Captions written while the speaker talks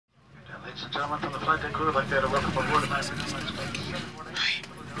Ladies and gentlemen from the flight deck crew, I'd like to welcome aboard.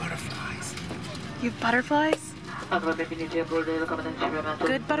 Butterflies. You have butterflies?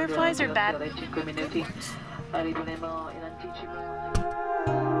 Good butterflies or bad?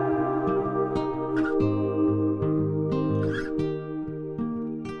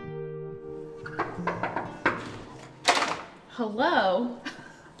 Hello?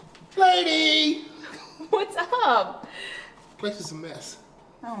 Lady! What's up? Place is a mess.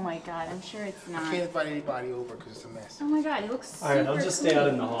 Oh my god, I'm sure it's not. I can't invite anybody over because it's a mess. Oh my god, it looks super Alright, I'll just stay out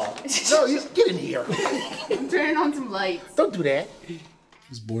in the hall. No, you get in here. I'm turning on some lights. Don't do that. I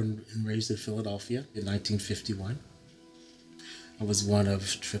was born and raised in Philadelphia in 1951. I was one of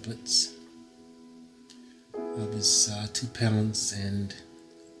triplets. I was 2 pounds and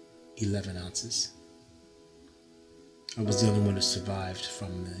 11 ounces. I was the only one who survived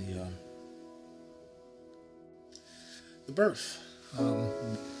from the birth.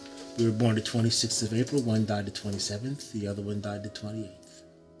 We were born the 26th of April. One died the 27th. The other one died the 28th.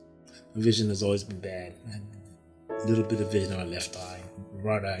 My vision has always been bad. I had a little bit of vision on my left eye.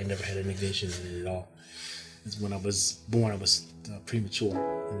 Right eye, I never had any vision in it at all. Because when I was born, I was premature.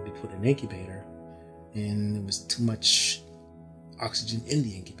 And we put in an incubator, and there was too much oxygen in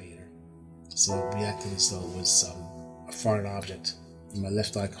the incubator. So it reacted as though it was a foreign object. And my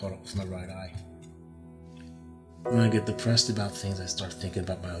left eye caught up with my right eye. When I get depressed about things, I start thinking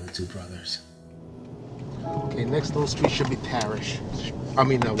about my other 2 brothers. Okay, next little street should be Parrish. I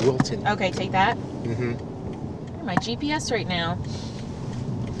mean, Wilton. Okay, take that. Mm-hmm. My GPS right now.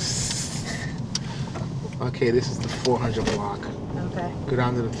 Okay, this is the 400 block. Okay. Go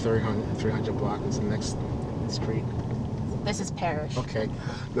down to the 300 block. It's the next street. This is Parrish. Okay.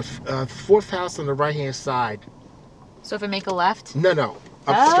 The 4th house on the right-hand side. So if I make a left? No.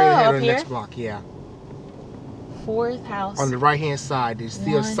 Up straight ahead up on the here? next block, yeah. 4th house. On the right-hand side. Do you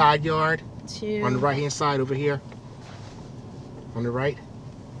see a 1, side yard? 2. On the right-hand side over here? On the right?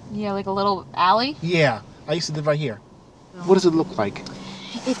 Yeah, like a little alley? Yeah. I used to live right here. What does it look like?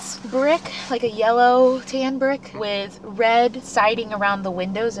 It's brick, like a yellow tan brick with red siding around the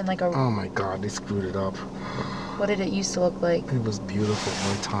windows and like a... Oh my God, they screwed it up. What did it used to look like? It was beautiful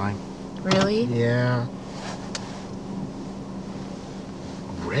one time. Really? Yeah.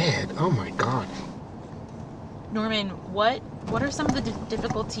 Red, oh my God. Norman, what are some of the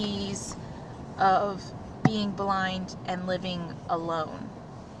difficulties of being blind and living alone?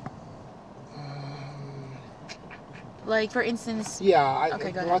 Like, for instance... Yeah,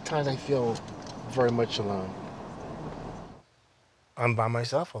 Okay, go a ahead. lot of times I feel very much alone. I'm by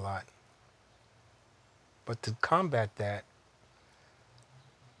myself a lot. But to combat that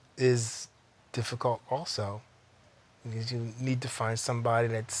is difficult also. Because you need to find somebody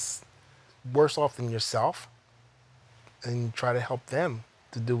that's worse off than yourself and try to help them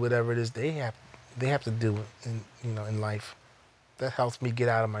to do whatever it is they have to do in life. That helps me get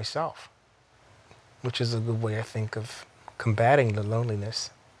out of myself, which is a good way, I think, of combating the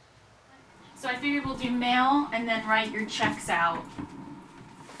loneliness. So I figured we'll do mail and then write your checks out.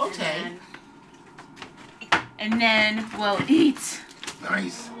 Okay. And then we'll eat.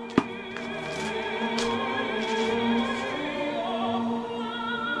 Nice.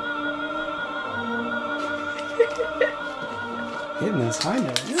 Hitting those high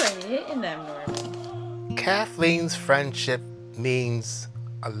notes. You are hitting them, Norman. Kathleen's friendship means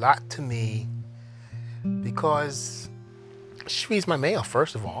a lot to me because she reads my mail,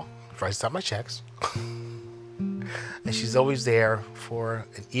 first of all, writes out my checks. And she's always there for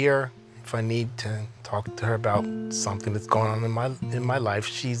an ear if I need to talk to her about something that's going on in my life.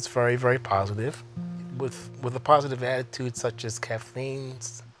 She's very, very positive. With a positive attitude such as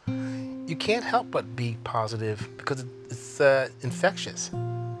Kathleen's, you can't help but be positive because it's infectious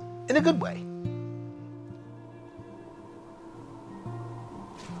in a good way.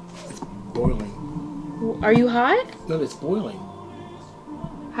 It's boiling. Are you hot? No, it's boiling.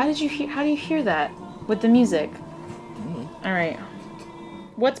 How do you hear that with the music? All right.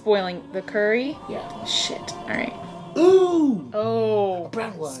 What's boiling? The curry? Yeah. Shit. All right. Ooh! Oh.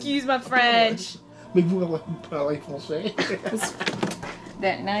 Brown one. Excuse my French. Maybe we'll like français.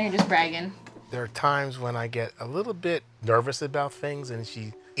 That now you're just bragging. There are times when I get a little bit nervous about things and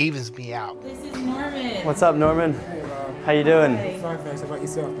she evens me out. This is Norman. What's up, Norman? Hey, Rob. How you doing? Fine, thanks. How about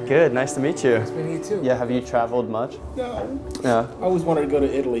yourself, man? Good, nice to meet you. It's been here too. Yeah, have you traveled much? No. Yeah. I always wanted to go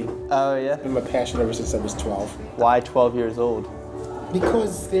to Italy. Oh, yeah? Been my passion ever since I was 12. Why 12 years old?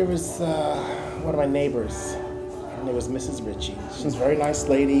 Because there was one of my neighbors. Her name was Mrs. Ritchie. She was a very nice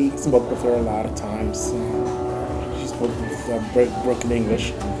lady. Spoke with her a lot of times. She spoke with broken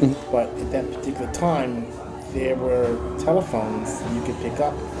English. But at that particular time, there were telephones you could pick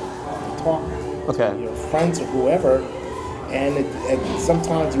up to talk Okay. to your friends or whoever, and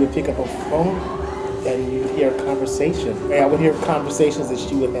sometimes you would pick up a phone and you'd hear a conversation. And I would hear conversations that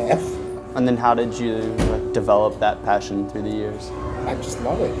she would have. And then how did you like, develop that passion through the years? I just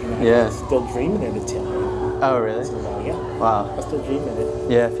love it. You know, Yeah. I'm still dreaming it until. Oh, really? Yeah. Wow. I'm still dreaming it.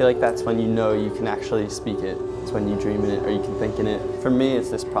 Yeah, I feel like that's when you know you can actually speak it. It's when you dream in it or you can think in it. For me, it's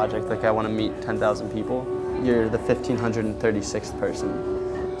this project, like I want to meet 10,000 people. You're the 1,536th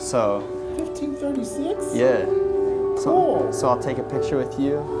person. So, 1536? yeah. Cool. So I'll take a picture with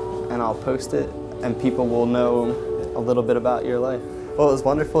you and I'll post it and people will know a little bit about your life. Well, it was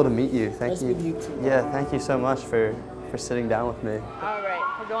wonderful to meet you. Thank Nice you. meeting you too. Yeah, thank you so much for sitting down with me. All right,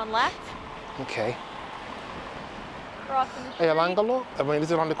 we're going left. Okay. Crossing the Hey, street. Alangalo? I mean,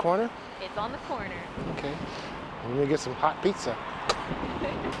 is it on the corner? It's on the corner. Okay. Let me get some hot pizza.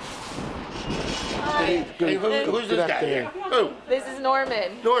 Hi. Hey, who's Good this guy afternoon. here? Who? This is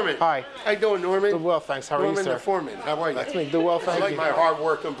Norman. Norman. Hi. How you doing, Norman? Do well, thanks. How are Norman you, sir? the foreman. How are you? That's me. Do well, I thank like you. my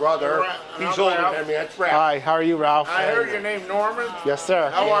hard-working brother. He's older than me. That's Ralph. Hi, how are you, Ralph? I heard your name, Norman. Yes, sir.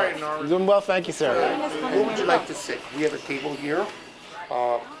 How are you, Norman? Doing well, thank you, sir. Where would you like to sit? We have a table here.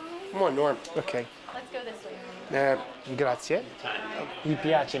 Come on, Norm. Okay. Let's go this way. Grazie. Mi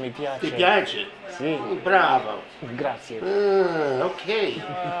piace, mi piace. Ti piace? Sì, Bravo. grazie. Okay.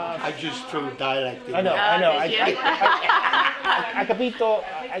 I just threw dialect in I know, there. I know. Hai capito?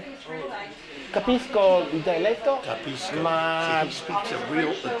 Capisco il dialetto, Capisco. ma See, he speaks a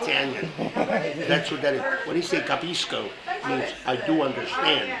real Italian. That's what that is. When he say capisco, it means I do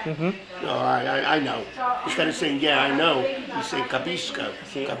understand. No, I know. Instead of saying yeah, I know, you say capisco.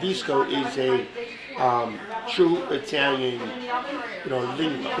 Capisco is a true Italian,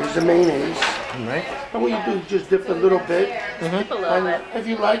 lingua. Here's the mayonnaise. right? And what you do, just dip a little bit. Dip a little bit. If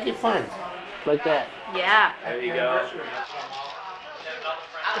you like it, fine. Like that. Yeah.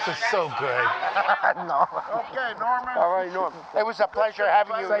 This is so good. No. Okay, Norman. All right, Norm. It was a pleasure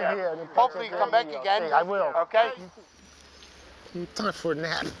having you Same here. here. Hopefully you come back again. I will. Okay? Time for a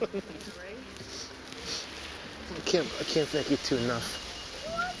nap. I can't thank you two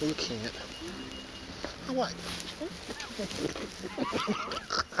enough. You can't. What?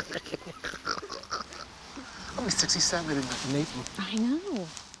 I'll be 67 in April. I know.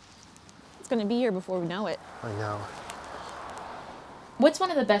 It's gonna be here before we know it. I know. What's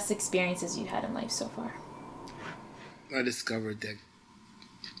one of the best experiences you've had in life so far? I discovered that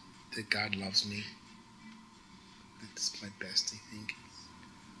God loves me. That's my best, I think.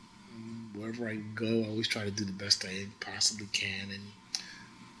 Wherever I go, I always try to do the best I possibly can. And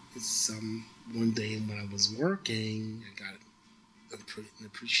it's one day when I was working, I got an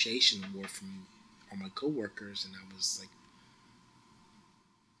appreciation award from all my coworkers, and I was like,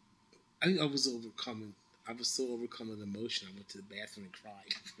 I was overcoming. I was so overcome with emotion. I went to the bathroom and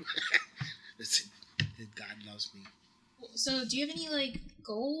cried. I said, God loves me. So, do you have any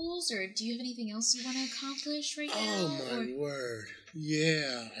goals, or do you have anything else you want to accomplish right now? Oh my word!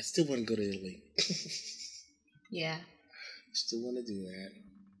 Yeah, I still want to go to Italy. Yeah. Still want to do that.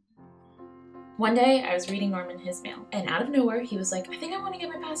 One day, I was reading Norman his mail, and out of nowhere, he was like, I think I want to get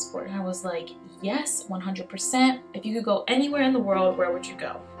my passport. And I was like, yes, 100%. If you could go anywhere in the world, where would you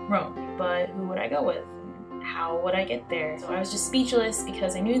go? Rome. But who would I go with? How would I get there? So I was just speechless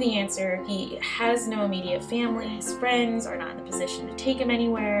because I knew the answer. He has no immediate family. His friends are not in a position to take him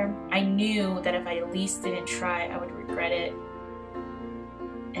anywhere. I knew that if I at least didn't try, I would regret it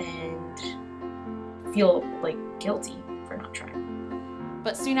and feel guilty for not trying.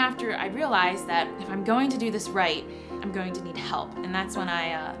 But soon after, I realized that if I'm going to do this right, I'm going to need help. And that's when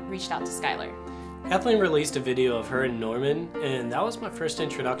I reached out to Skylar. Kathleen released a video of her and Norman, and that was my first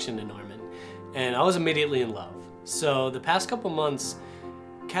introduction to Norman. And I was immediately in love. So the past couple months,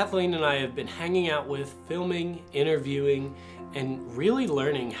 Kathleen and I have been hanging out with, filming, interviewing, and really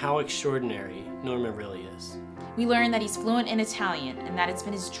learning how extraordinary Norman really is. We learned that he's fluent in Italian and that it's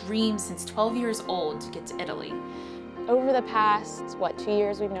been his dream since 12 years old to get to Italy. Over the past, 2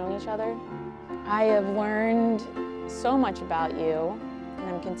 years we've known each other, I have learned so much about you, and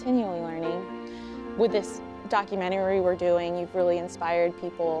I'm continually learning. With this documentary we're doing, you've really inspired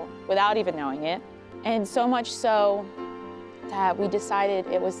people without even knowing it. And so much so that we decided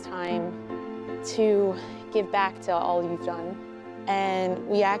it was time to give back to all you've done. And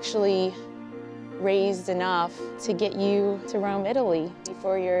we actually raised enough to get you to Rome, Italy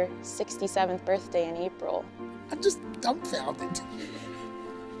for your 67th birthday in April. I'm just dumbfounded.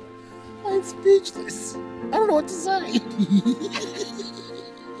 I'm speechless. I don't know what to say.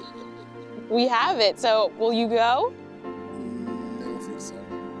 We have it, so will you go? I don't think so.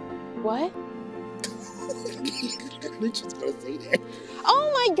 What? Lucia's gonna say that.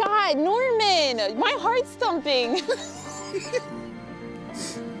 Oh my God, Norman! My heart's thumping.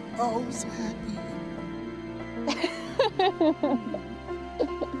 Oh, I'm so happy.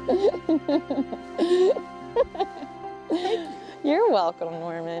 You're welcome,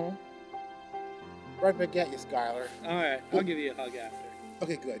 Norman. Right back at you, Skylar. All right, I'll give you a hug after.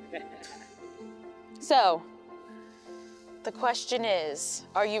 Okay, good. So, the question is,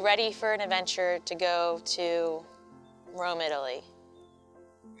 are you ready for an adventure to go to Rome, Italy?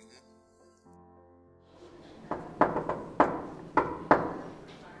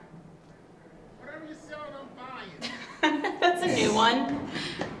 Whatever you're selling, I'm buying. That's a new one.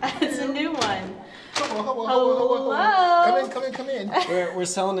 That's a new one. Hello. Come in. We're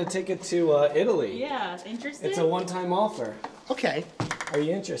selling a ticket to Italy. Yeah, interested? It's a one-time offer. Okay. Are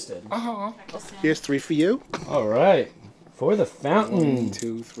you interested? Uh-huh. Here's 3 for you. All right. For the fountain. 1,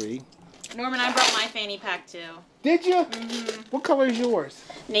 2, 3. Norman, I brought my fanny pack too. Did you? What color is yours?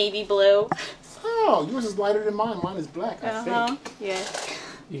 Navy blue. Oh, yours is lighter than mine. Mine is black, I think. Yeah.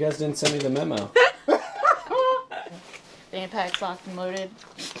 You guys didn't send me the memo. Fanny pack's locked and loaded.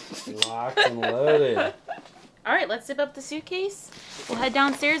 Locked and loaded. All right, let's zip up the suitcase. We'll head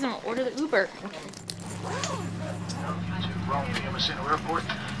downstairs and we'll order the Uber. Rome Fiumicino Airport.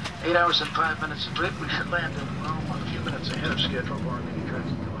 8 hours and 5 minutes of trip. We should land in Rome a few minutes ahead of schedule for any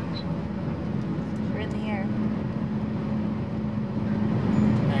transit delays. We're in the air.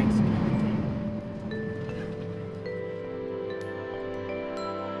 Thanks.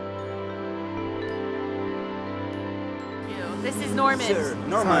 This is Norman. Sir,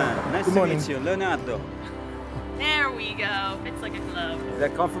 Norman, nice Good to morning. meet you. Leonardo. There we go. Fits like a glove. Is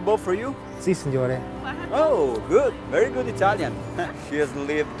that comfortable for you? Sì, signore. Oh, good. Very good Italian. She has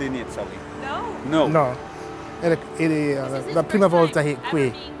lived in Italy. No. No. No. È la prima volta che qui.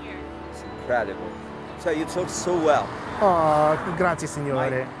 It's incredible. So you talk so well. Oh, grazie, My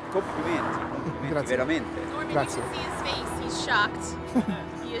signore. complimenti. Complimenti, Grazie. veramente. Norman, Grazie. you can see his face. He's shocked.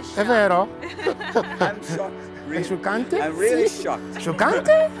 He is È shocked. vero? I'm shocked. È scioccante? I'm really Sì. shocked.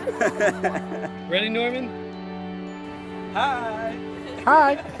 Scioccante? Ready, Norman? Hi.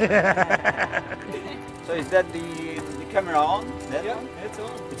 Hi. So is that the camera on? That one? It's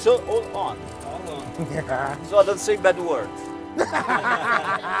on. It's all on. All on. Yeah. So I don't say bad words. And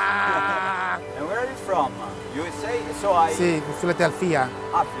where are you from? USA? So I... Sì, Philadelphia.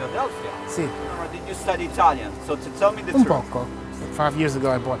 Ah, Philadelphia. Sì, Or did you study Italian? So to tell me the un truth. poco. 5 years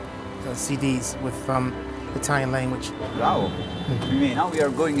ago I bought CDs with Italian language. Bravo. I mean, now we are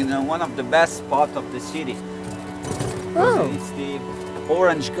going in one of the best spots of the city. Oh. It's the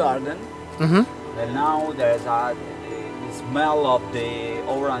Orange Garden. Mm-hmm. And now there's the smell of the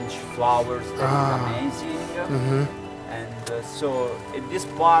orange flowers that is amazing. Mm-hmm. And so this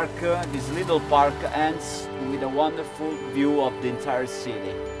park, this little park ends with a wonderful view of the entire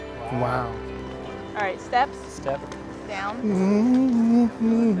city. Wow. All right, steps Step. down.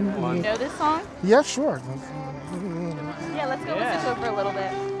 Mm-hmm. You know this song? Yeah, sure. Yeah, let's go listen to it for a little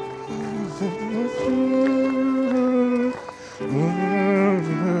bit.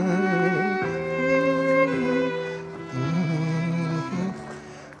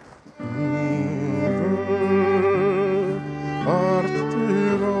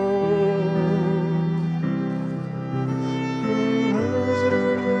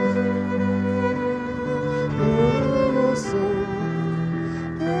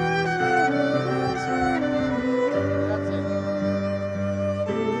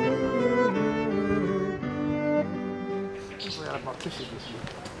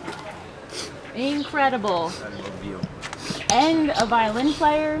 Incredible. And a violin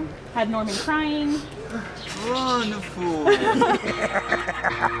player, had Norman crying. Wonderful! The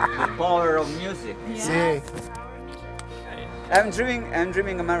power of music. Sì. I'm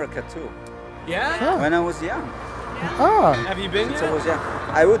dreaming America too. Yeah? When I was young. Ah. Have you been Since I yet? was young.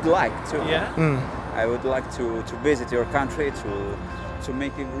 I would like to. Yeah? I would like to visit your country to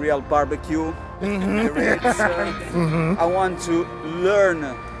make a real barbecue. I want to learn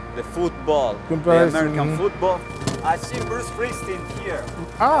the football, the American football. I see Bruce Springsteen here.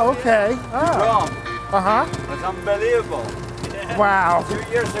 Oh, okay. Rome. Uh-huh. It was unbelievable. Wow. 2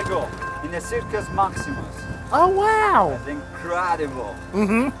 years ago in the Circus Maximus. Oh, wow. It's incredible.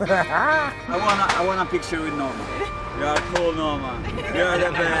 Mm-hmm. I want a picture with Norman. You are cool, Norman. You're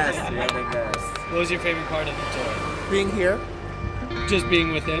the best. You're the best. What was your favorite part of the tour? Being here. Just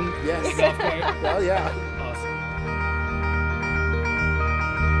being with him? Yes. The golf cart? Well, yeah. Awesome.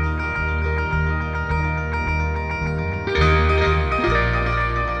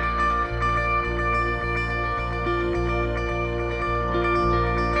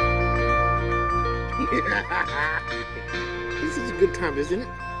 time, isn't it?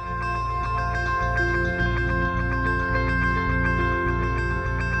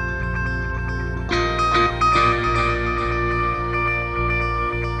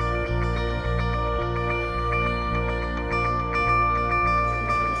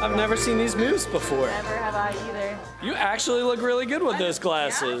 I've never seen these moves before. Never have I either. You actually look really good with those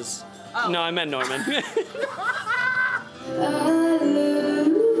glasses. Yeah? Oh. No, I meant Norman.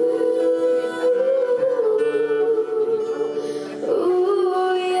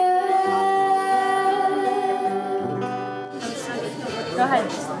 Go ahead.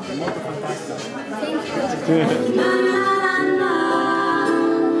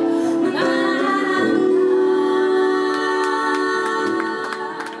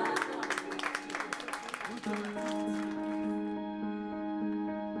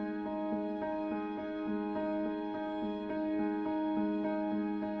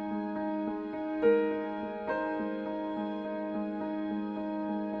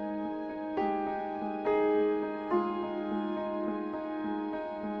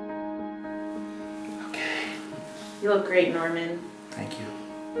 You look great, Norman. Thank you.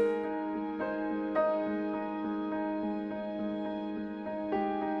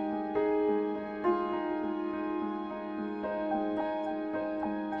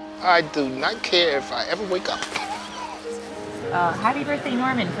 I do not care if I ever wake up. Happy birthday,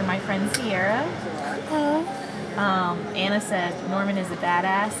 Norman, from my friend Sierra. Anna said, Norman is a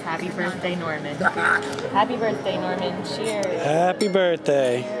badass. Happy birthday, Norman. Happy birthday, Norman. Cheers. Happy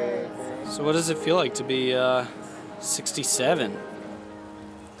birthday. So what does it feel like to be 67?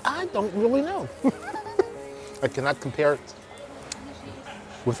 I don't really know. I cannot compare it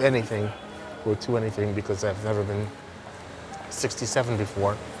with anything or to anything because I've never been 67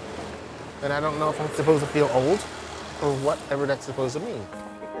 before. And I don't know if I'm supposed to feel old or whatever that's supposed to mean.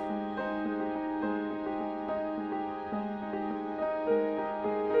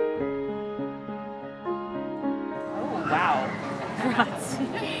 Oh, wow. Grazie.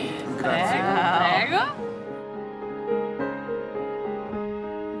 Prego.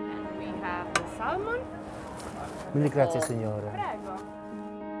 And we have the salmon. Mille grazie, signora. Prego.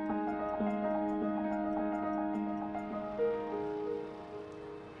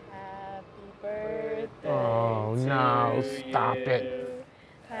 Happy birthday. Oh, no, stop it.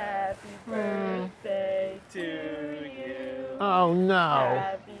 Happy birthday to you. Oh, no.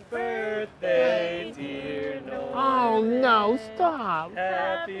 Happy birthday, dear Norman. Oh, no, stop.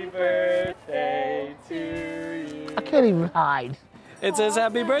 Happy birthday to you. I can't even hide. It says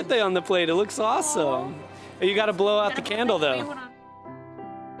happy birthday on the plate. It looks awesome. You gotta blow out the candle though.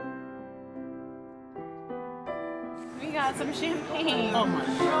 We got some champagne. Oh, my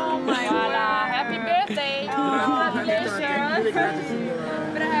God. Oh my God. Happy birthday. Congratulations.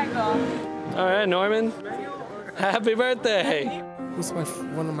 Prego. All right, Norman. Happy birthday. It was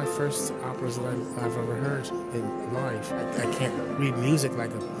one of my first operas that I've ever heard in life. I can't read music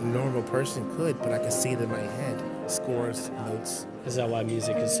like a normal person could, but I can see it in my head. Scores, notes. Is that why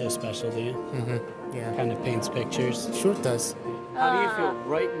music is so special to you? Mm-hmm. Yeah. Kind of paints pictures. Sure it does. How do you feel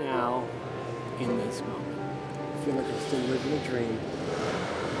right now in this moment? I feel like I'm still living a dream.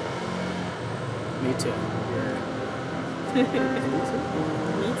 Me too. Me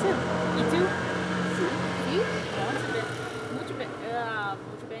too. Me too. Sì? Molto bene.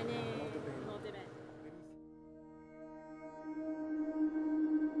 Molto bene. Molto bene.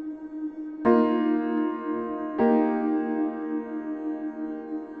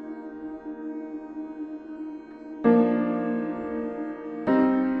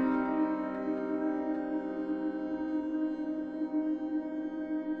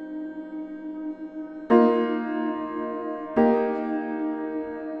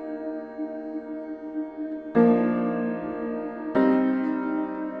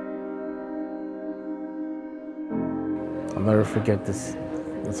 I'll never forget this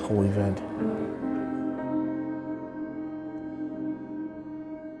whole event.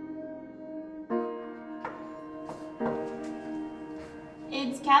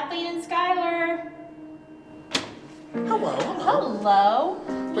 It's Kathleen and Skylar. Hello. Hello.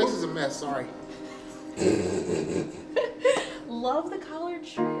 Place is a mess, sorry. Love the collared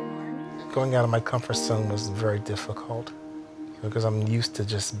shirt, Norman. Going out of my comfort zone was very difficult because I'm used to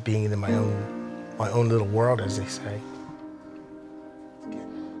just being in my own little world, as they say.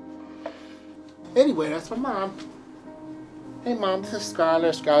 Anyway, that's my mom. Hey, Mom, this is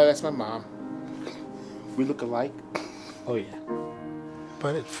Skylar. Skylar, that's my mom. We look alike. Oh, yeah.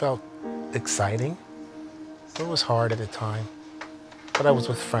 But it felt exciting. It was hard at the time. But I was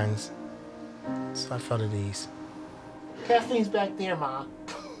with friends, so I felt at ease. Kathleen's back there, Ma.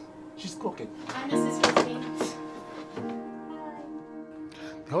 She's cooking. I'm Mrs. Christie.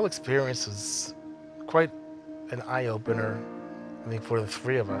 The whole experience was quite an eye-opener, I think, for the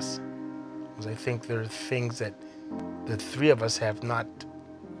three of us. Because I think there are things that the three of us have not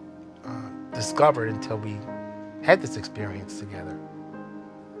discovered until we had this experience together.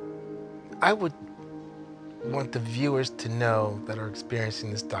 I would want the viewers to know that are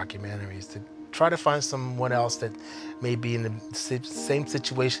experiencing this documentary is to try to find someone else that may be in the same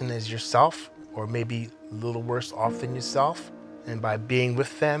situation as yourself, or maybe a little worse off than yourself. And by being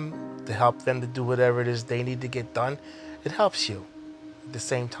with them, to help them to do whatever it is they need to get done, it helps you at the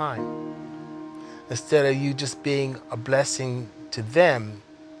same time. Instead of you just being a blessing to them,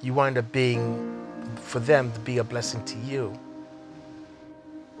 you wind up being, for them to be a blessing to you.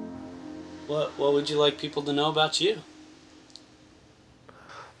 What would you like people to know about you?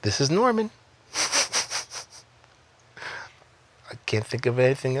 This is Norman. I can't think of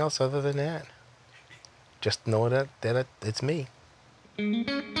anything else other than that. Just know that it's me.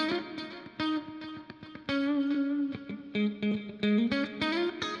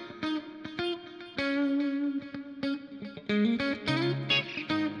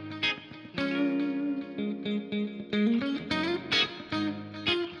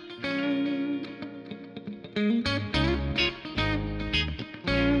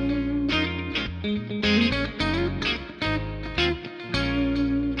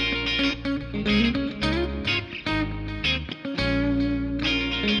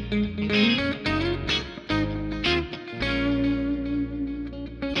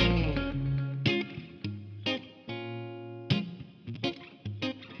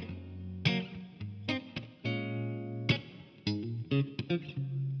 Thank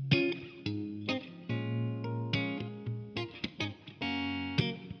you.